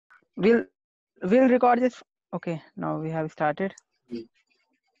we'll record this. Okay, now we have started.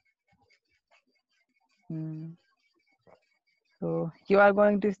 Hmm. So you are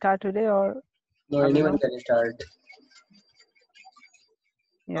going to start today, or No, anyone Abhinav? can start.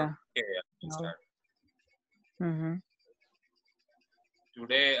 Yeah. Okay, yeah, we'll No. start. Mm-hmm.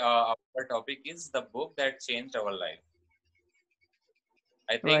 Today, our topic is the book that changed our life.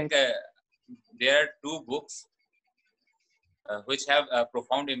 I think Right. there are two books which have a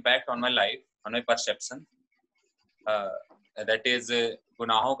profound impact on my life, on my perception. Uh, that is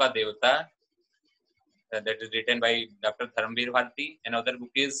Gunahon Ka Devta, that is written by Dr. Dharamveer Bharti. Another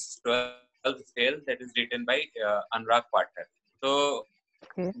book is 12th Fail, that is written by Anurag Pathak. So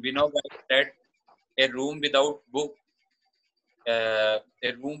Okay. we know that a room without book,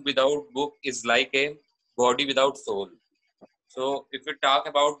 is like a body without soul. So if we talk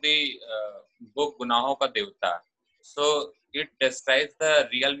about the book Gunahon Ka Devta, so it describes the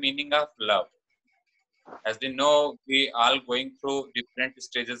real meaning of love. As we know, we all going through different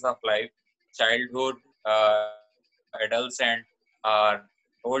stages of life, childhood, adults, and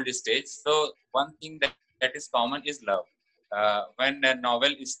old stage. So one thing that is common is love. When a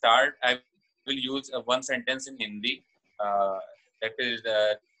novel start, I will use one sentence in Hindi. That is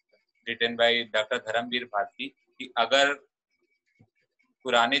written by Dr. Dharamveer Bharti. कि अगर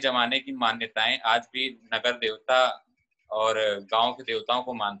पुराने जमाने की मान्यताएं आज भी नगर देवता और गांव के देवताओं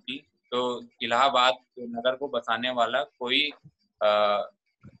को मानती, तो इलाहाबाद नगर को बसाने वाला कोई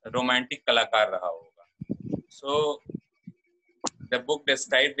रोमांटिक कलाकार रहा होगा. So the book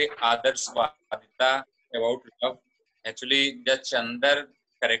described the Adarshvadita about love. Actually, the Chandar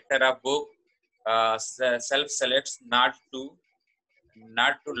character of book self-selects not to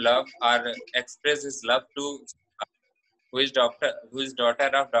love or express his love to who is daughter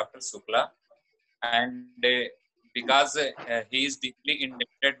of Dr. Sukla, and because he is deeply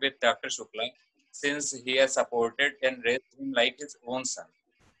indebted with Dr. Shukla, since he has supported and raised him like his own son.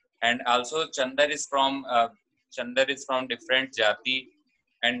 And also Chandar is from different jati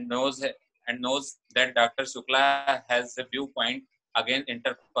and knows that Dr. Shukla has a viewpoint against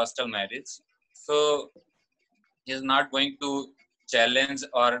intercaste marriage. So he is not going to challenge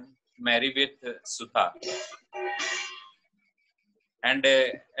or marry with Sutha. And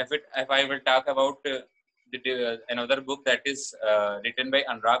if I will talk about another book that is written by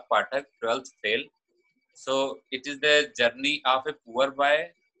Anurag Pathak, 12th Fail. So it is the journey of a poor boy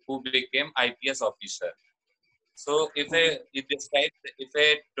who became IPS officer. So it describes if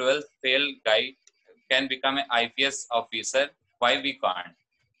a 12th fail guy can become an IPS officer, why we can't?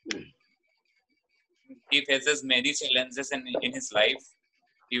 He faces many challenges in his life,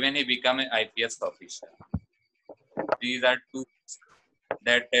 even he become an IPS officer. These are two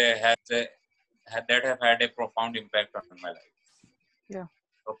that that have had a profound impact on my life. Yeah.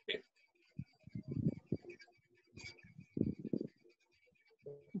 Okay.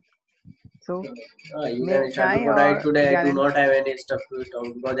 So You may can start I because I or today I do Janet? not have any stuff to talk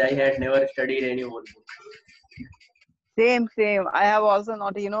because I had never studied any whole book. Same. I have also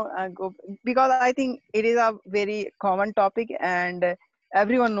not, because I think it is a very common topic and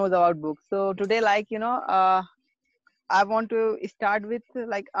everyone knows about books. So today, I want to start with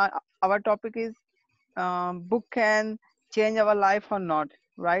our topic is book can change our life or not,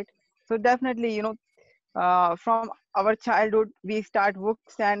 right? So definitely, from our childhood we start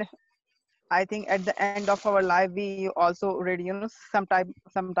books, and I think at the end of our life we also read, some type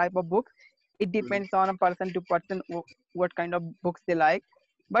of books. It depends on a person to person what kind of books they like.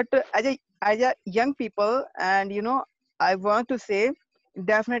 But as a young people, and I want to say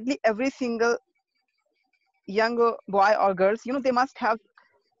definitely every single young boy or girls, they must have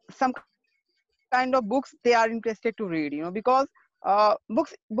some kind of books they are interested to read, because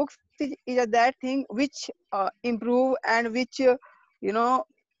books is that thing which improve and which you know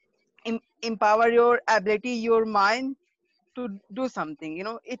empower your ability, your mind to do something.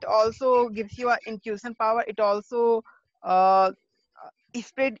 It also gives you a intuition power. It also uh,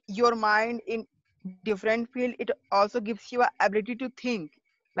 spread your mind in different field. It also gives you a ability to think,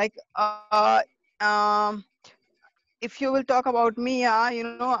 like if you will talk about me, yeah,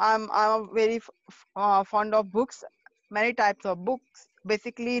 I'm a very fond of books, many types of books,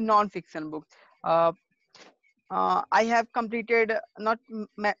 basically non-fiction books. uh, I have completed not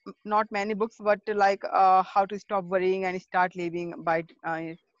many books, but like How to Stop Worrying and Start Living by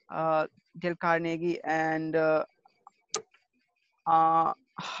Dale Carnegie, and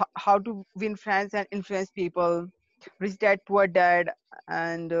How to Win Friends and Influence People, Rich Dad Poor Dad,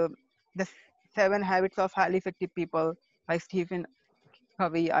 and The Seven Habits of Highly Effective People by Stephen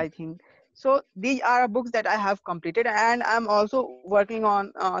Covey, I think. So these are books that I have completed, and I'm also working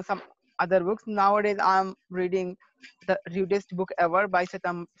on some other books. Nowadays, I'm reading the rudest book ever by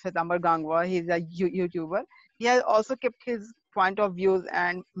Satambar Gangwa. He's a YouTuber. He has also kept his point of views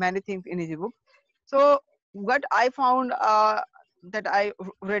and many things in his book. So what I found that I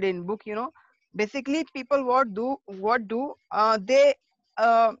read in book, basically people what do they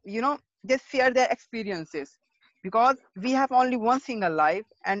they share their experiences, because we have only one single life,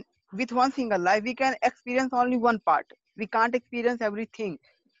 and with one single life we can experience only one part. We can't experience everything.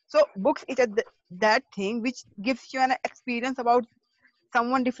 So books is that thing which gives you an experience about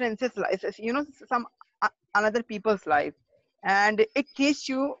someone differences life, some another people's life, and it teaches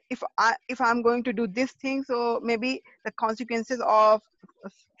you, if I'm going to do this thing, so maybe the consequences of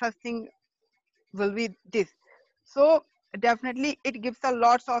such thing will be this. So definitely it gives a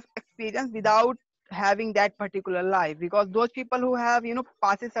lots of experience without having that particular life, because those people who have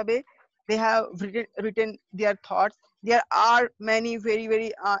passes away, they have written their thoughts. There are many very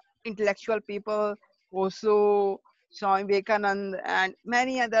very intellectual people also, Swami Vivekanand and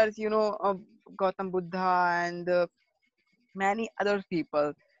many others, Gautam Buddha and many other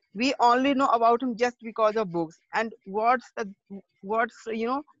people. We only know about him just because of books, and what's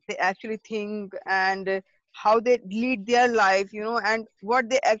they actually think, and how they lead their life, and what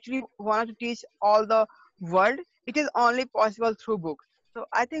they actually want to teach all the world. It is only possible through books. So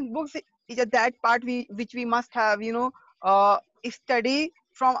I think books is that part which we must have, study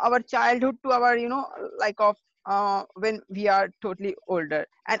from our childhood to our, like of when we are totally older.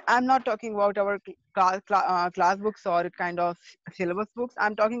 And I'm not talking about our class books or kind of syllabus books.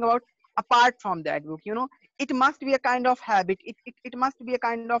 I'm talking about apart from that book. It must be a kind of habit. It must be a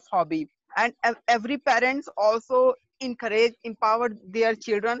kind of hobby. And every parents also empower their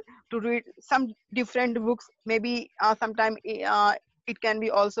children to read some different books. Maybe sometime it can be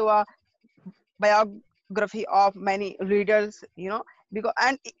also a biography of many readers, because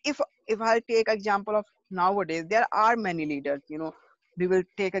and if I take example of nowadays, there are many leaders. We will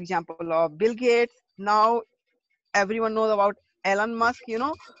take example of Bill Gates. Now everyone knows about Elon Musk.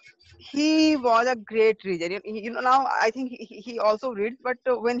 He was a great reader. Now I think he also reads, but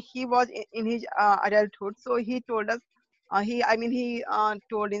when he was in his adulthood, so he told us, he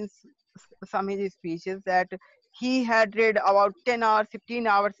told in some of his speeches that he had read about 10 hours, 15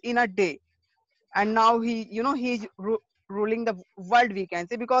 hours in a day. And now he's ruling the world, we can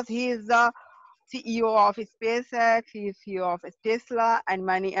say, because he is the CEO of SpaceX, he is CEO of Tesla, and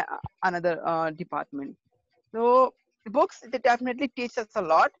many another department. So books, they definitely teach us a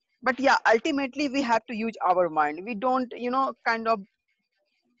lot, but yeah, ultimately we have to use our mind. We don't kind of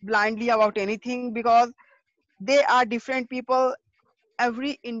blindly about anything, because they are different people.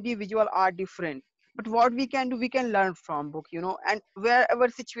 Every individual are different, but what we can do, we can learn from book, and wherever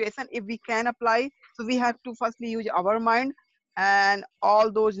situation, if we can apply, so we have to firstly use our mind, and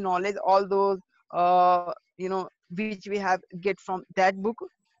all those knowledge, all those which we have get from that book,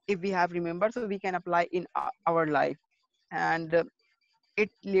 if we have remembered, so we can apply in our life, and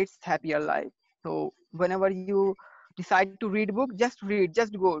it leads happier life. So whenever you decide to read book, just read,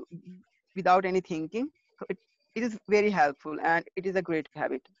 just go without any thinking. So it is very helpful, and it is a great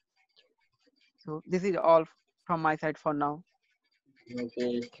habit. So this is all from my side for now.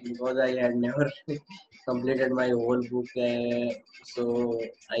 Okay, because I had never completed my whole book, so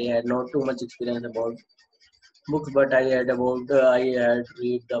I had not too much experience about books, but I had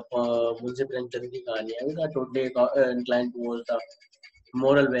read the Munshi Premchand ki kahani. I was totally inclined towards the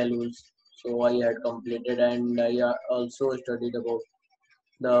moral values, so I had completed, and I also studied about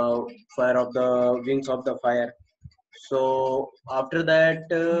the fire of the wings of the fire. So after that,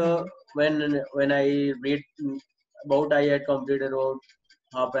 Hmm. when I read about, I had completed about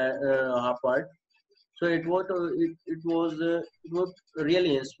half part. So it was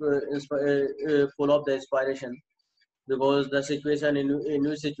really full of the inspiration, because the situation in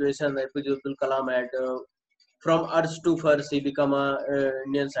which situation APJ Abdul Kalam had from Earth to first he become a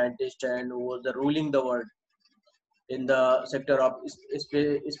Indian scientist and was ruling the world in the sector of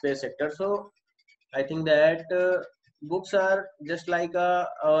space sector. So I think that books are just like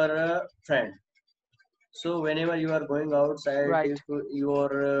our friend. So whenever you are going outside, Right. if you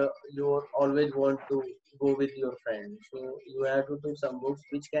always want to go with your friend, so you have to do some books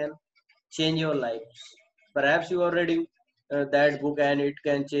which can change your lives. Perhaps you are reading that book and it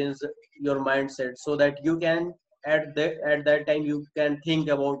can change your mindset, so that you can at that time you can think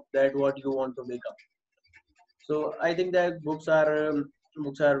about that what you want to become. So I think that books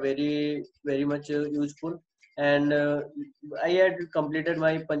are very very much useful. And I had completed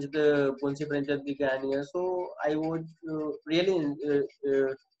my Punsi Premchand ki Kahaniyan, so I would really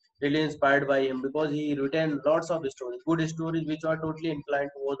really inspired by him because he written lots of stories, good stories which are totally inclined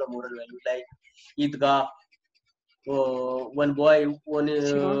towards the moral value, like Idgah, one boy, one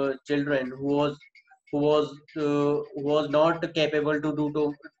Sure. children who was who was not capable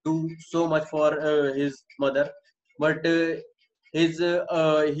do so much for his mother, but his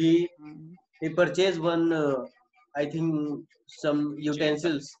Mm. he purchased one I think some Chimta.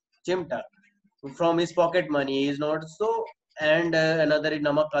 utensils, chimta, from his pocket money. He is not so. And another is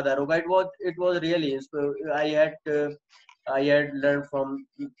namak ka daroga. It was really I had learned from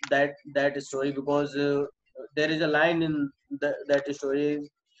that story because there is a line in that story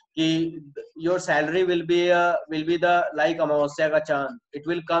कि your salary will be the like अमावस्या का चांद. It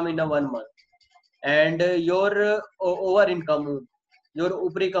will come in a 1 month. And your over income, your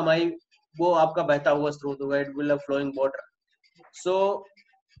ऊपरी कमाई वो आपका बहता हुआ स्रोत होगा. It will have flowing water. So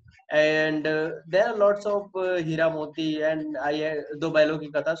and there are lots of Hira Moti and I had दो बैलों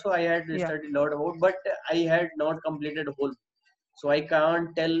की कथा. So I had Yeah. studied a lot about, but I had not completed whole. So I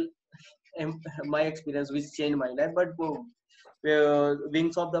can't tell my experience which changed my life. But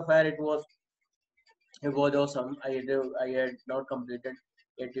Wings of the Fire, it was awesome. I had not completed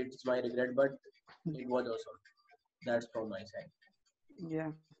it. It's my regret, but it was awesome. That's from my side.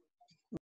 Yeah.